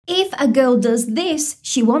If a girl does this,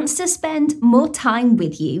 she wants to spend more time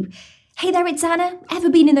with you. Hey there, it's Anna. Ever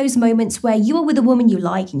been in those moments where you are with a woman you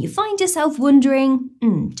like and you find yourself wondering,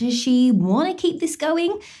 does she want to keep this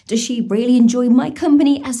going? Does she really enjoy my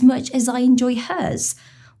company as much as I enjoy hers?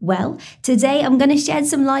 Well, today I'm going to shed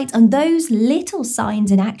some light on those little signs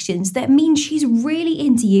and actions that mean she's really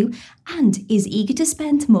into you and is eager to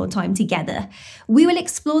spend more time together. We will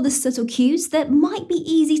explore the subtle cues that might be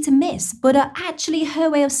easy to miss, but are actually her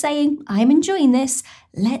way of saying, I'm enjoying this,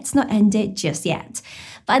 let's not end it just yet.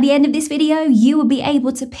 By the end of this video, you will be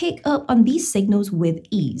able to pick up on these signals with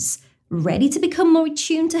ease. Ready to become more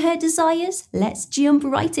attuned to her desires? Let's jump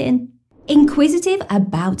right in. Inquisitive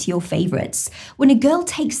about your favorites. When a girl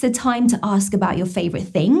takes the time to ask about your favorite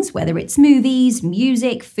things, whether it's movies,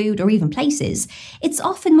 music, food, or even places, it's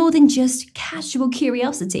often more than just casual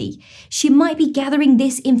curiosity. She might be gathering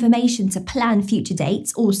this information to plan future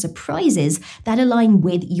dates or surprises that align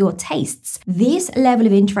with your tastes. This level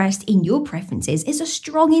of interest in your preferences is a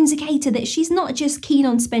strong indicator that she's not just keen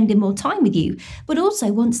on spending more time with you, but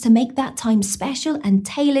also wants to make that time special and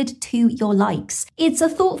tailored to your likes. It's a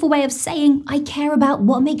thoughtful way of saying, I care about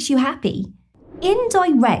what makes you happy.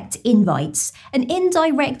 Indirect invites. An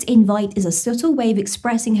indirect invite is a subtle way of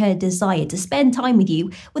expressing her desire to spend time with you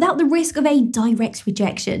without the risk of a direct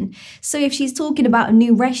rejection. So if she's talking about a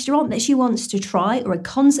new restaurant that she wants to try or a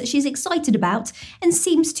concert she's excited about and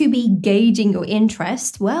seems to be gauging your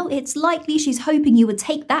interest, well, it's likely she's hoping you would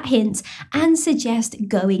take that hint and suggest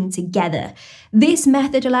going together. This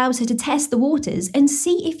method allows her to test the waters and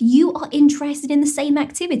see if you are interested in the same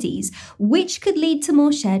activities, which could lead to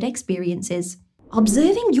more shared experiences.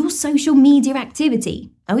 Observing your social media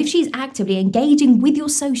activity. Now, if she's actively engaging with your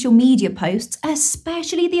social media posts,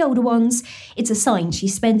 especially the older ones, it's a sign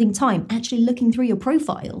she's spending time actually looking through your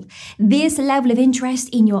profile. This level of interest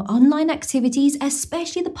in your online activities,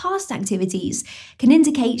 especially the past activities, can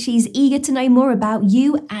indicate she's eager to know more about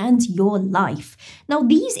you and your life. Now,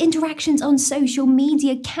 these interactions on social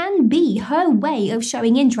media can be her way of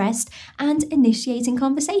showing interest and initiating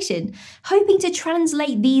conversation, hoping to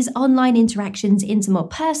translate these online interactions into more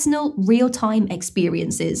personal, real-time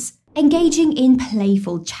experiences. Engaging in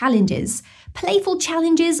playful challenges. Playful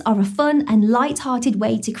challenges are a fun and light-hearted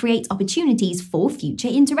way to create opportunities for future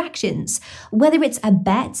interactions. Whether it's a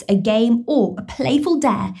bet, a game, or a playful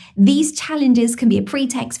dare, these challenges can be a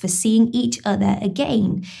pretext for seeing each other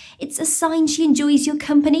again. It's a sign she enjoys your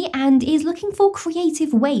company and is looking for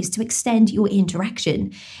creative ways to extend your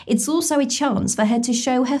interaction. It's also a chance for her to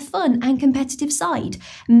show her fun and competitive side,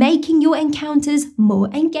 making your encounters more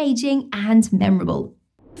engaging and memorable.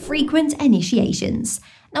 Frequent initiations.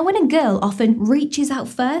 Now, when a girl often reaches out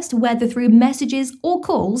first, whether through messages or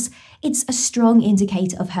calls, it's a strong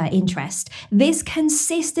indicator of her interest. This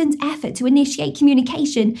consistent effort to initiate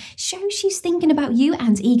communication shows she's thinking about you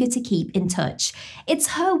and eager to keep in touch.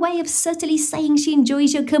 It's her way of subtly saying she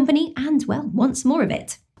enjoys your company and, well, wants more of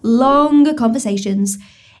it. Longer conversations.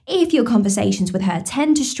 If your conversations with her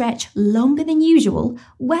tend to stretch longer than usual,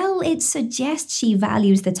 well, it suggests she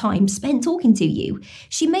values the time spent talking to you.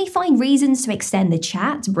 She may find reasons to extend the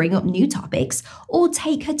chat, bring up new topics, or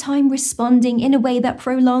take her time responding in a way that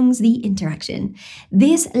prolongs the interaction.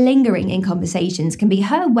 This lingering in conversations can be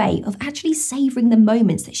her way of actually savoring the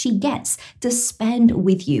moments that she gets to spend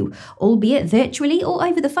with you, albeit virtually or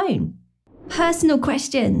over the phone. Personal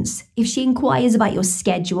questions. If she inquires about your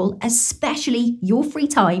schedule, especially your free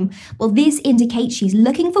time, well, this indicates she's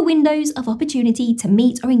looking for windows of opportunity to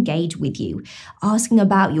meet or engage with you. Asking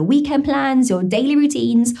about your weekend plans, your daily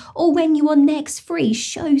routines, or when you are next free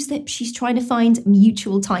shows that she's trying to find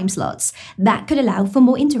mutual time slots that could allow for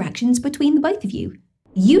more interactions between the both of you.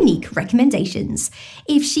 Unique recommendations.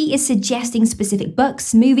 If she is suggesting specific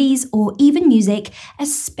books, movies, or even music,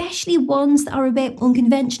 especially ones that are a bit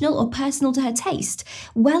unconventional or personal to her taste,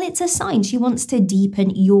 well, it's a sign she wants to deepen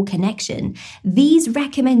your connection. These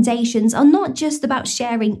recommendations are not just about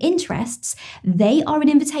sharing interests, they are an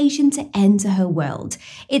invitation to enter her world.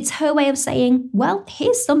 It's her way of saying, well,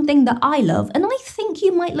 here's something that I love, and I think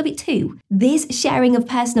you might love it too. This sharing of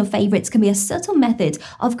personal favorites can be a subtle method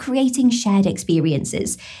of creating shared experiences,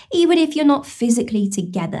 even if you're not physically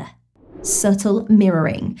together. Subtle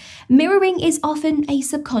mirroring. Mirroring is often a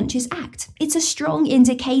subconscious act. It's a strong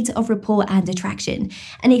indicator of rapport and attraction.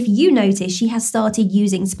 And if you notice she has started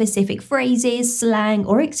using specific phrases, slang,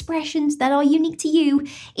 or expressions that are unique to you,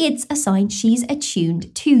 it's a sign she's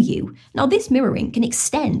attuned to you. Now, this mirroring can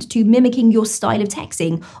extend to mimicking your style of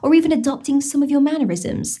texting or even adopting some of your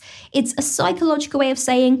mannerisms. It's a psychological way of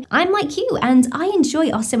saying, I'm like you and I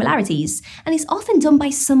enjoy our similarities. And it's often done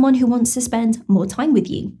by someone who wants to spend more time with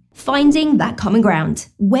you. Finding that common ground.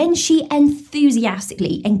 When she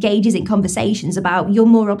enthusiastically engages in conversations about your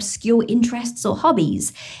more obscure interests or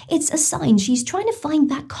hobbies, it's a sign she's trying to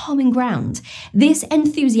find that common ground. This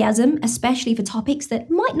enthusiasm, especially for topics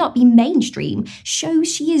that might not be mainstream,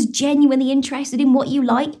 shows she is genuinely interested in what you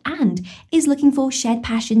like and is looking for shared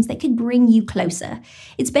passions that could bring you closer.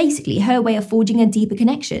 It's basically her way of forging a deeper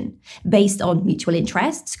connection, based on mutual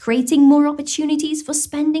interests, creating more opportunities for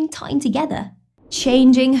spending time together.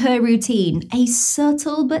 Changing her routine. A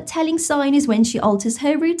subtle but telling sign is when she alters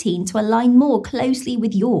her routine to align more closely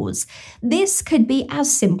with yours. This could be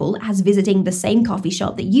as simple as visiting the same coffee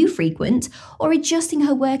shop that you frequent or adjusting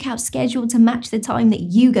her workout schedule to match the time that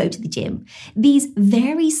you go to the gym. These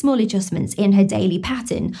very small adjustments in her daily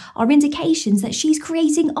pattern are indications that she's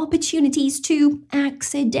creating opportunities to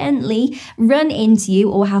accidentally run into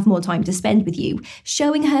you or have more time to spend with you,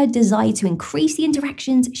 showing her desire to increase the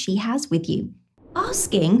interactions she has with you.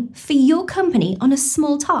 Asking for your company on a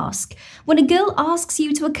small task. When a girl asks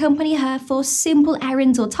you to accompany her for simple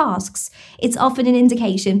errands or tasks, it's often an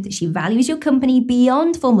indication that she values your company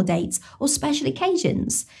beyond formal dates or special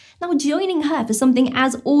occasions. Now, joining her for something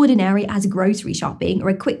as ordinary as grocery shopping or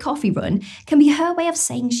a quick coffee run can be her way of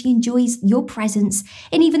saying she enjoys your presence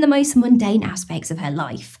in even the most mundane aspects of her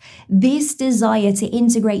life. This desire to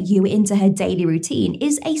integrate you into her daily routine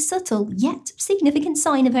is a subtle yet significant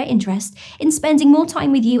sign of her interest in spending more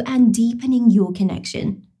time with you and deepening your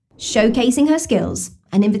connection. Showcasing her skills.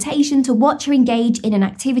 An invitation to watch her engage in an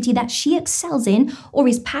activity that she excels in or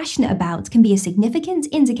is passionate about can be a significant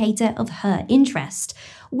indicator of her interest.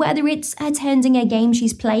 Whether it's attending a game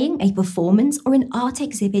she's playing, a performance, or an art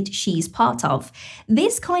exhibit she's part of,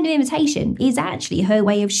 this kind of invitation is actually her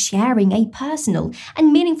way of sharing a personal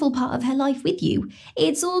and meaningful part of her life with you.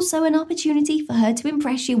 It's also an opportunity for her to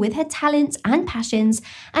impress you with her talents and passions,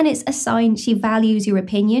 and it's a sign she values your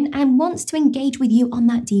opinion and wants to engage with you on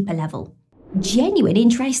that deeper level. Genuine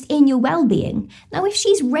interest in your well-being. Now, if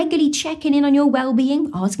she's regularly checking in on your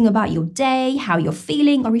well-being, asking about your day, how you're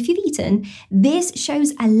feeling, or if you've eaten, this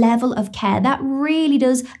shows a level of care that really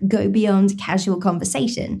does go beyond casual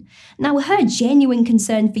conversation. Now, her genuine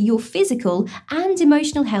concern for your physical and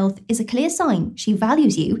emotional health is a clear sign she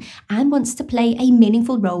values you and wants to play a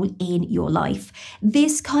meaningful role in your life.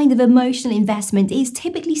 This kind of emotional investment is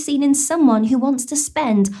typically seen in someone who wants to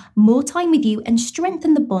spend more time with you and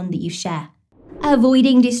strengthen the bond that you share.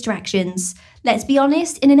 Avoiding distractions. Let's be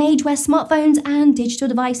honest, in an age where smartphones and digital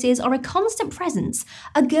devices are a constant presence,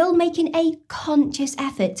 a girl making a conscious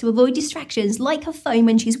effort to avoid distractions like her phone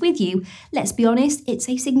when she's with you, let's be honest, it's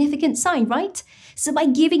a significant sign, right? So by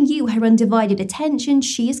giving you her undivided attention,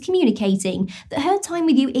 she is communicating that her time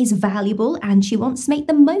with you is valuable and she wants to make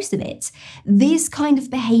the most of it. This kind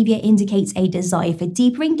of behavior indicates a desire for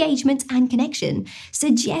deeper engagement and connection,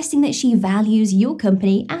 suggesting that she values your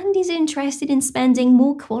company and is interested in spending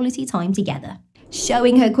more quality time together.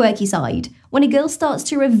 Showing her quirky side. When a girl starts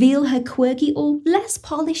to reveal her quirky or less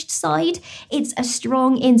polished side, it's a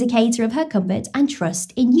strong indicator of her comfort and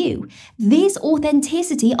trust in you. This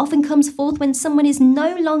authenticity often comes forth when someone is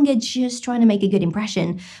no longer just trying to make a good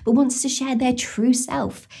impression, but wants to share their true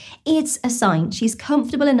self. It's a sign she's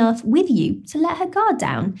comfortable enough with you to let her guard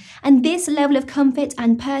down. And this level of comfort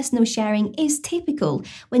and personal sharing is typical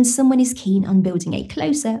when someone is keen on building a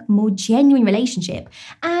closer, more genuine relationship,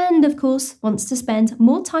 and of course wants to spend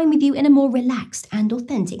more time with you in a more relaxed and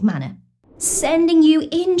authentic manner. Sending you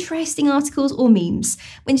interesting articles or memes.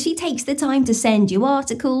 When she takes the time to send you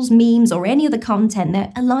articles, memes, or any other content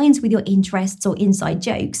that aligns with your interests or inside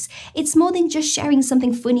jokes, it's more than just sharing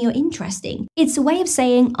something funny or interesting. It's a way of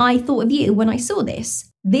saying, I thought of you when I saw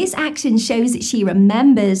this. This action shows that she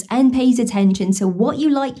remembers and pays attention to what you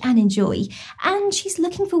like and enjoy, and she's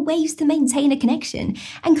looking for ways to maintain a connection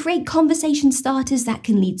and create conversation starters that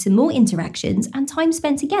can lead to more interactions and time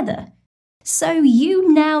spent together. So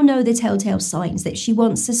you now know the telltale signs that she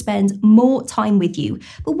wants to spend more time with you.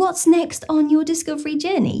 But what's next on your discovery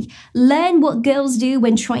journey? Learn what girls do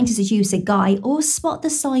when trying to seduce a guy or spot the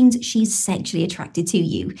signs she's sexually attracted to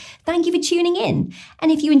you. Thank you for tuning in.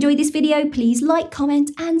 And if you enjoyed this video, please like, comment,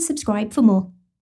 and subscribe for more.